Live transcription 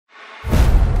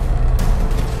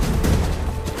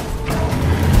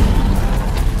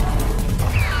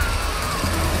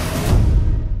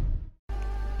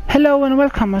Hello and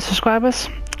welcome, my subscribers.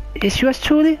 It's yours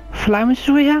truly,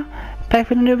 Flyman2 here, back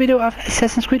with a new video of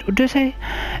Assassin's Creed Odyssey,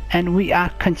 and we are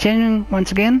continuing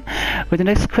once again with the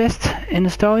next quest in the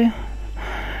story,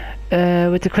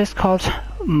 with the quest called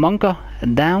Monger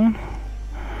Down.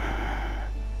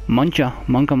 Monger.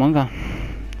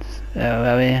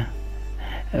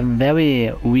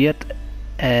 Very weird,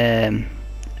 a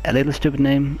little stupid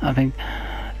name, I think.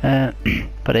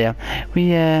 But yeah, we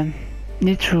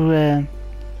need to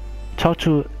talk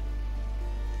to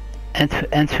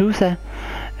Anthusa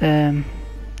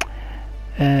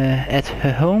at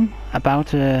her home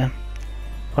about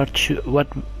what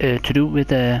to do with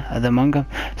the Monger.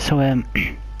 So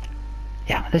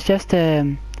yeah, let's just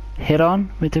head on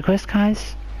with the quest,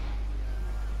 guys.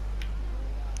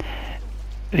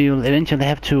 We will eventually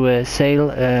have to sail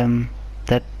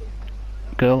that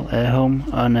girl home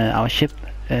on our ship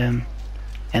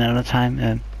another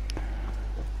time.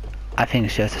 I think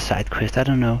it's just a side quest, I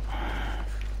don't know.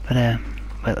 But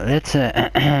well, let's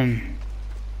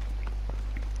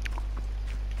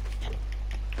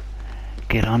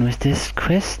get on with this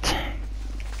quest.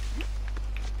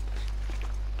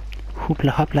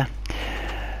 Hoopla hopla.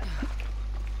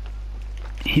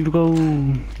 Here we go.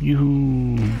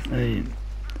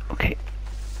 Okay.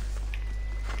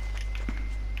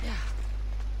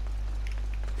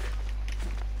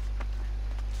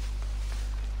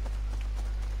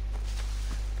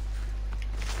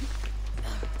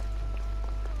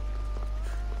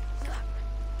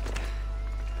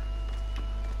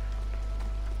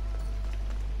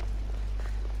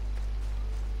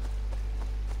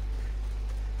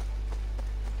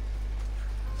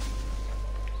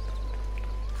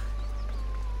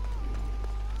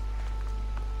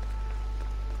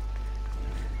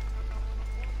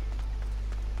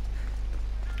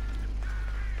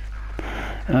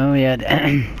 Oh yeah,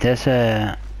 there's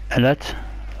a lot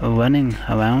running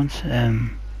around.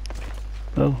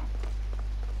 Oh.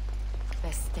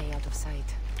 Best stay out of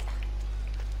sight.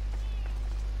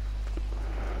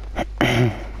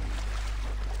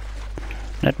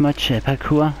 Not much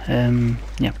parkour.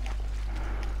 Yeah,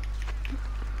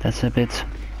 that's a bit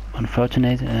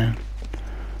unfortunate.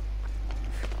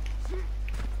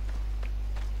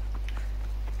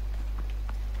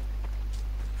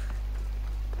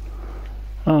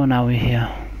 Oh, now we're here.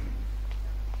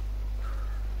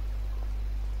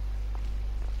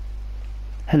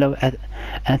 Hello,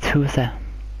 Anthusa.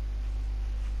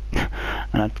 I'm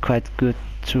not quite good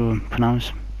to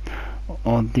pronounce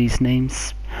all these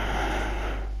names.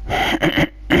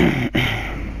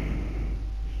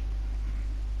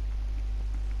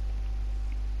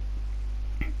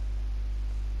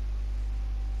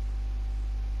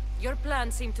 Your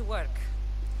plan seemed to work.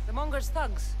 The Monger's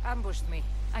thugs ambushed me.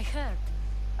 I heard.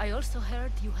 I also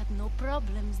heard you had no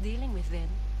problems dealing with them.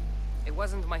 It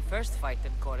wasn't my first fight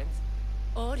in Corinth.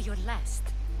 Or your last.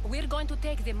 We're going to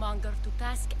take the Monger to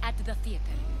task at the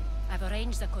theater. I've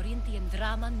arranged the Corinthian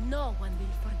drama no one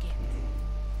will forget.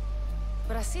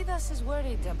 Brasidas is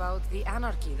worried about the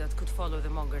anarchy that could follow the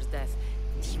Monger's death.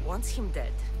 He wants him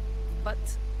dead,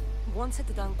 but wants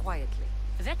it done quietly.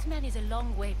 That man is a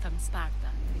long way from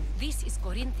Sparta. This is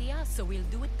Corinthia, so we'll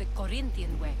do it the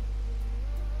Corinthian way.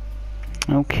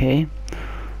 Okay.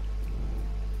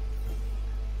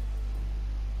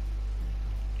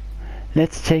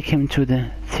 Let's take him to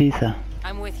the theater.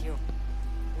 I'm with you.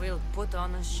 We'll put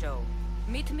on a show.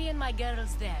 Meet me and my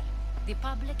girls there. The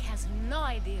public has no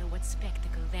idea what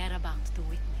spectacle they're about to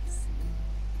witness.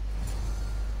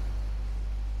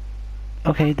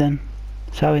 Okay then.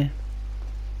 Sorry.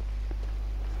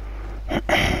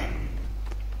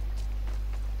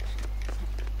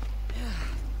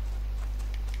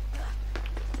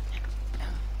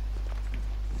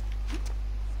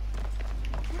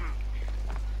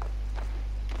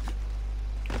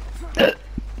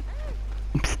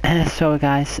 Sorry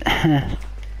guys,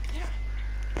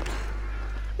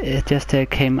 it just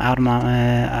came out of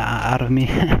my out of me.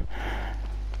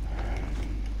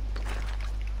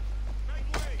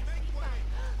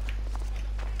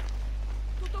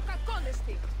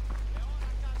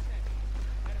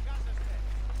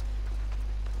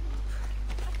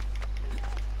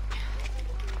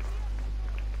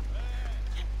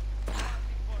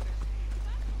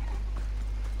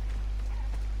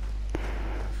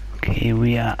 Okay,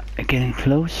 we are getting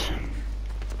close.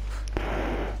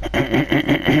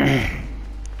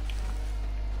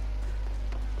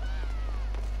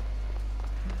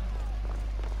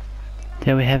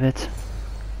 There we have it.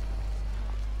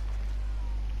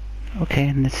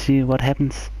 Okay, let's see what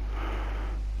happens.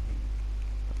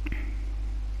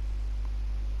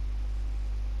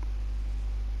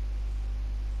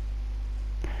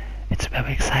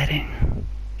 exciting.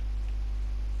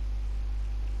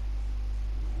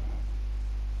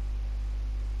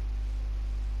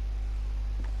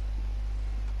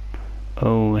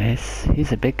 Oh,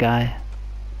 he's a big guy.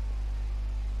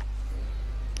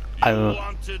 You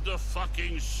wanted the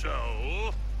fucking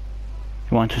show?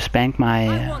 You want to spank I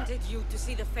my wanted you to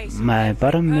see the face of my every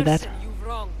bottom with that? person you've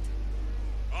wronged.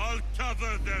 I'll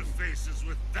cover their faces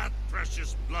with that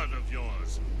precious blood of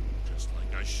yours. Just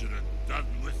like I should have done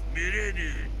with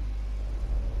Mirini.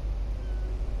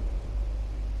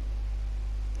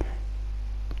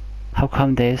 How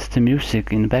come there's the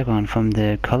music in the background from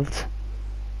the cult?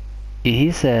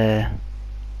 He's a...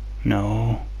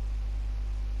 No.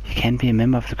 He can't be a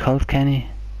member of the cult, can he?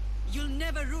 You'll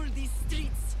never rule these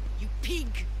streets, you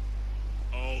pig!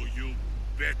 Oh, you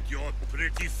bet your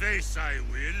pretty face I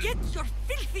will. Get your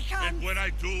filthy hands! And when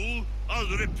I do,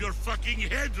 I'll rip your fucking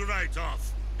head right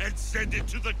off and send it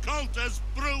to the cult as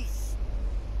proof.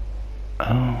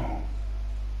 Oh.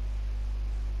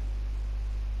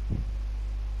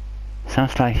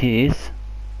 Sounds like he is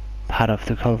part of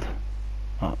the cult.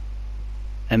 Or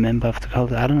a member of the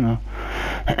cult, I don't know.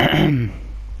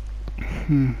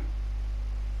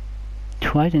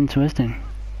 Quite interesting.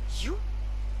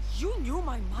 You knew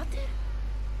my mother?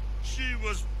 She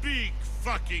was big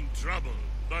fucking trouble,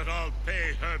 but I'll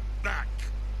pay her back.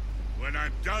 When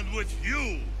I'm done with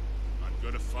you, I'm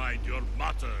gonna find your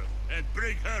mother and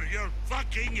bring her your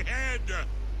fucking head.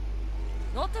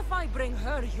 Not if I bring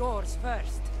her yours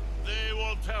first. They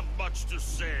won't have much to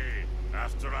say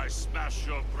after I smash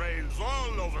your brains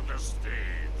all over the stage.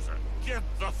 Get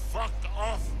the fuck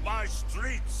off my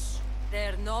streets!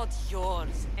 They're not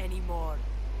yours anymore.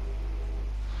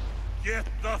 Get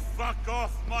the fuck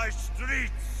off my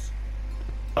streets!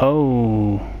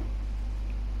 Oh.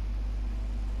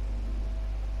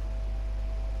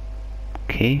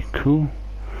 Okay, cool.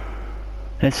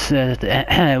 Let's read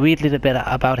a little bit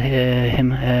about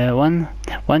him.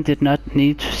 One did not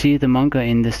need to see the Monger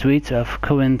in the streets of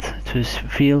Corinth to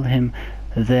feel him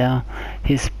there.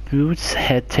 His brutes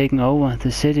had taken over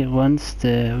the city, once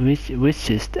the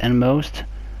richest and most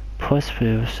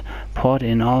prosperous port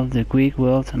in all the Greek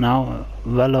world, now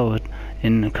wallowed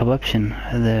in corruption.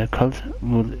 The cult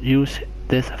would use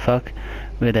this folk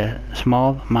with a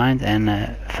small mind and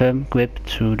a firm grip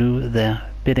to do their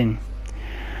bidding.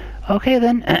 Okay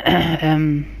then,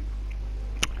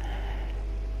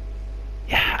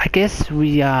 yeah, I guess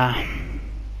we are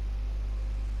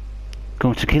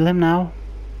going to kill him now.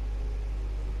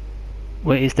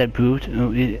 Where is that brute?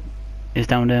 Oh, it is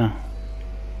down there.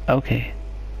 Okay.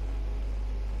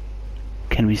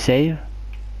 Can we save?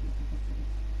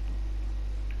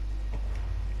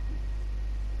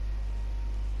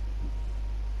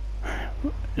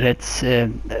 Let's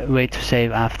wait to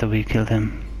save after we killed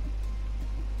him.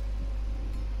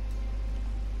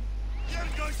 You're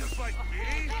going to fight me?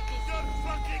 You're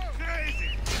fucking crazy!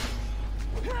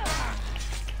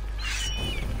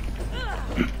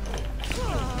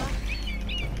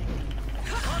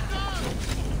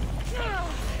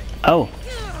 Oh.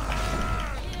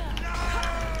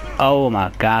 Oh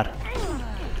my god.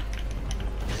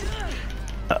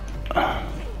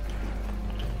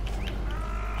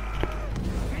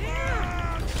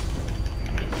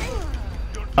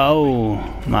 Oh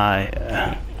my.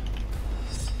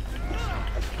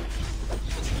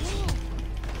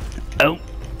 Oh.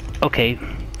 Okay.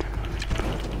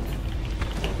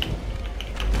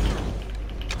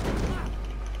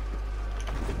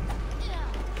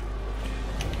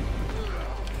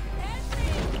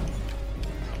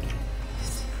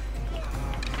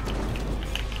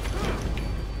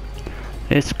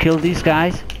 Let's kill these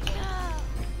guys.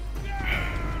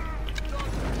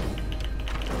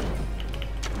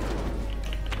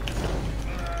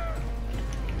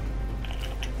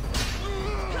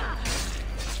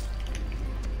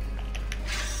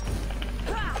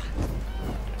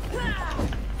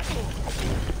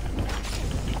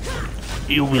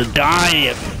 You will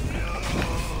die.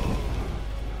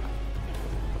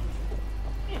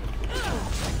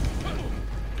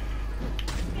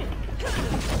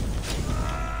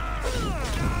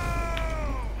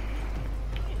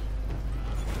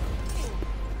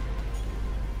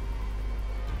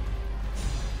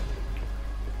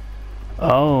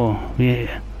 Oh,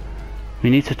 we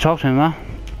need to talk to him, huh?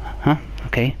 Huh?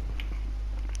 Okay.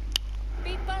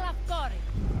 People of Corinth,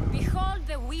 behold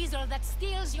the weasel that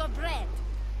steals your bread,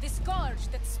 the scourge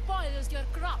that spoils your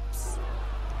crops.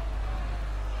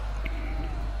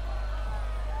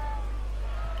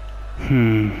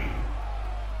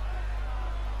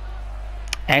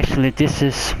 Actually, this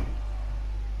is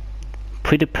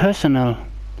pretty personal.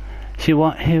 He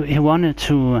wanted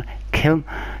to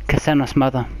Cassandra's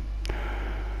mother.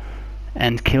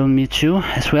 And kill me too,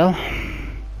 as well.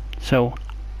 So,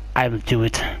 I will do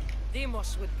it.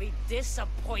 Demos would be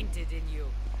disappointed in you.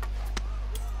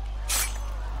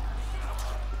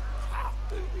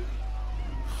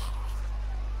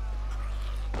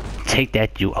 Take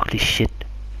that, you ugly shit.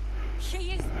 She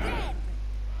is dead!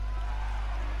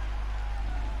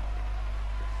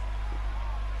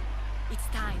 It's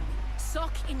time.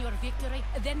 Soak in your victory,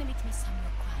 then meet me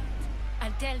somewhere quiet.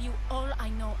 I'll tell you all I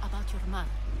know about your mother.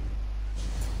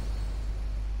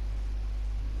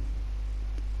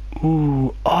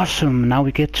 Ooh, awesome. Now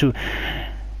we get to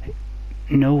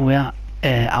know where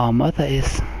our mother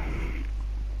is.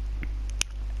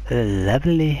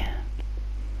 Lovely.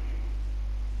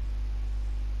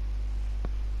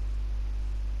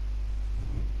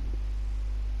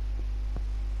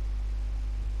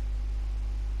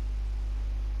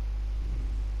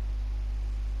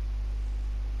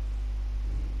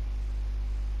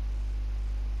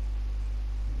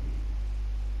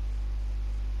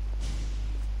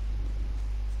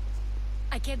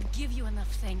 I can't give you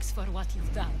enough thanks for what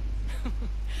you've done.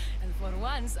 And for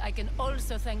once, I can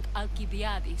also thank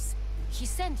Alcibiades. He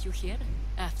sent you here,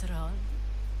 after all.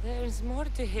 There's more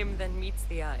to him than meets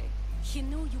the eye. He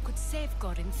knew you could save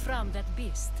Corinth from that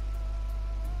beast.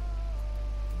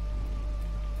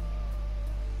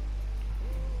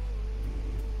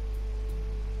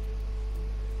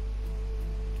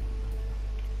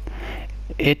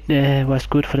 It was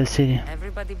good for the city.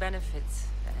 Everybody benefits,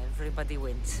 everybody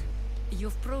wins.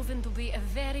 You've proven to be a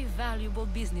very valuable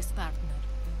business partner.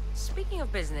 Speaking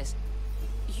of business,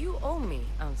 you owe me,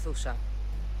 Anthusha.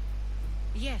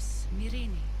 Yes,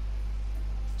 Myrine.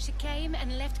 She came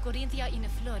and left Corinthia in a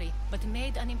flurry, but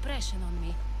made an impression on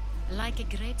me. Like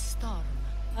a great storm.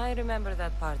 I remember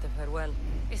that part of her well.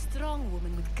 A strong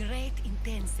woman with great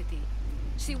intensity.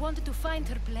 She wanted to find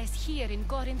her place here in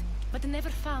Corinth, but never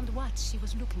found what she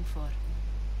was looking for.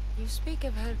 You speak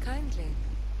of her kindly.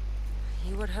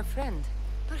 You were her friend.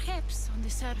 Perhaps on the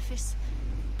surface,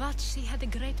 but she had a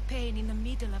great pain in the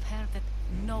middle of her that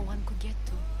no one could get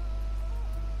to.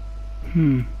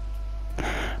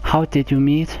 How did you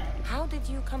meet? How did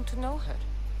you come to know her?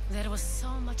 There was so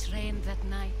much rain that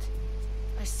night.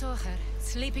 I saw her,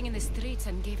 sleeping in the streets,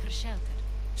 and gave her shelter.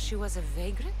 She was a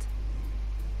vagrant?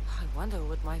 I wonder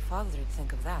what my father would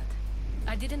think of that.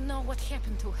 I didn't know what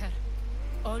happened to her.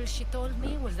 All she told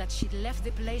me was that she'd left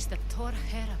the place that tore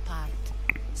her apart.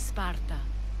 Sparta.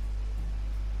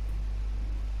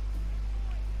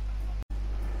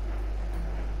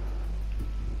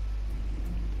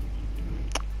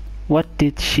 What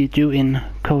did she do in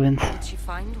Corinth? Did she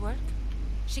find work?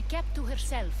 She kept to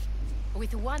herself,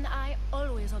 with one eye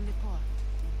always on the port.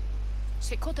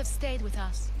 She could have stayed with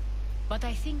us, but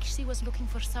I think she was looking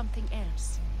for something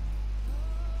else.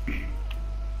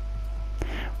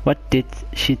 What did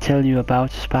she tell you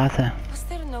about Sparta? Was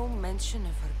there no mention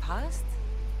of her past?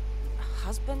 A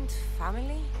husband,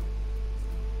 family?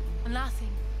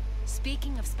 Nothing.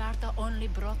 Speaking of Sparta only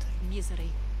brought her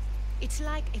misery. It's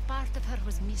like a part of her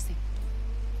was missing.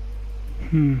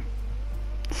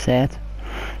 Sad.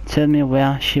 Tell me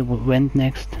where she went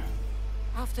next.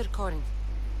 After Corinth,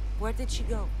 where did she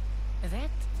go? That?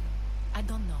 I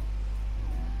don't know.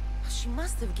 She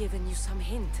must have given you some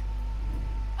hint.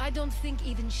 I don't think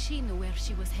even she knew where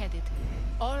she was headed.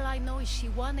 All I know is she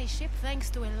won a ship thanks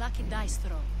to a lucky dice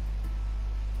throw.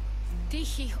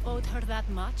 Tyche owed her that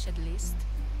much, at least.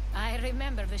 I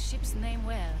remember the ship's name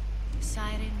well.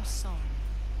 Siren Song.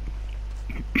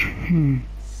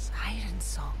 Siren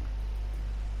Song.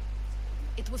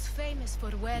 It was famous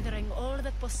for weathering all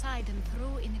that Poseidon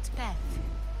threw in its path.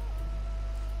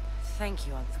 Thank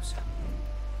you, Anthusha.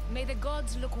 May the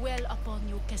gods look well upon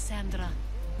you, Cassandra.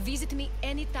 Visit me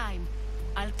anytime.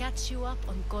 I'll catch you up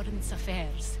on Corinth's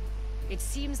affairs. It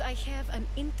seems I have an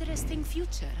interesting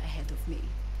future ahead of me.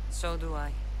 So do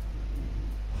I.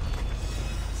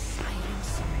 Siren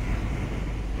Song.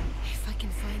 If I can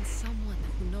find someone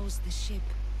who knows the ship,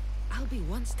 I'll be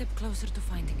one step closer to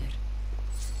finding her.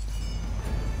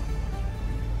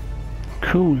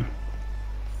 Cool.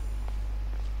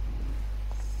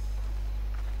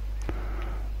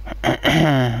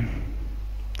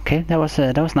 Okay, that was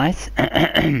nice.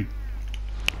 That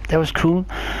was cool.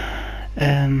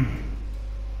 And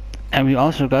we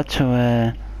also got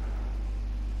to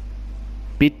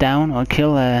beat down or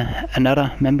kill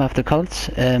another member of the cult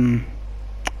in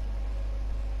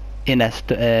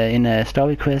a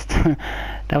story quest.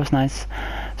 That was nice.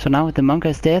 So now the Monger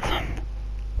is dead.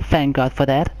 Thank God for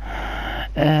that.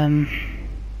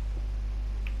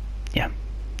 Yeah.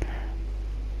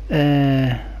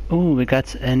 We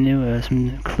got a new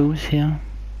some clues here.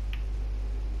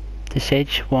 The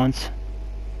sage wants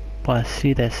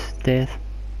Brasida's death.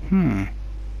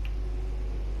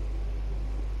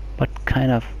 What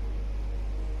kind of...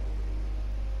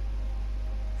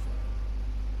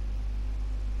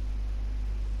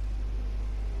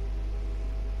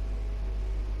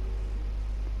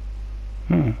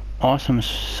 Awesome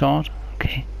sword.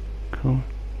 Okay, cool.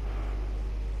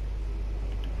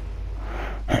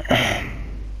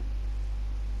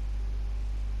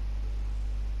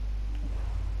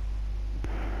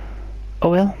 Oh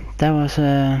well, that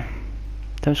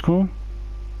was cool.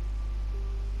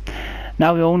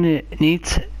 Now we only need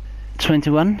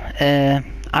 21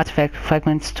 artifact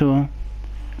fragments to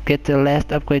get the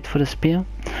last upgrade for the spear.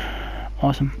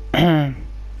 Awesome.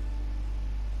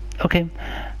 Okay,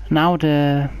 now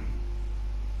the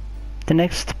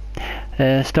next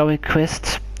story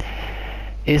quest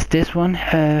is this one.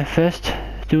 First,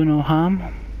 do no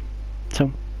harm.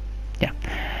 So yeah,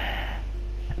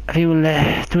 we will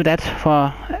do that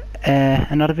for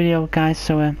another video, guys.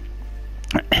 So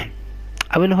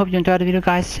I really hope you enjoyed the video,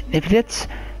 guys. If you did,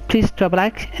 please drop a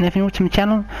like, and if you're new to my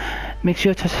channel, make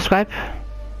sure to subscribe.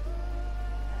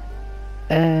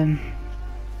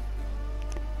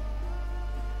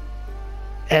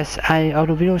 As I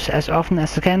upload videos as often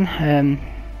as I can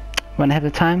when I have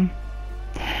the time.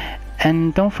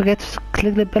 And don't forget to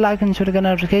click the bell icon so you get a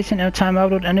notification every time I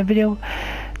upload a new video.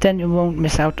 Then you won't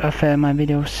miss out of my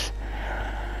videos.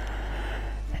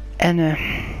 And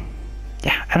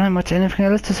yeah, I don't have much anything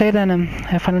else to say than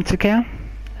have fun and take care.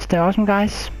 Stay awesome,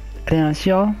 guys. And I'll see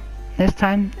you all next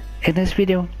time in this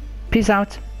video. Peace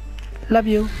out. Love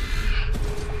you.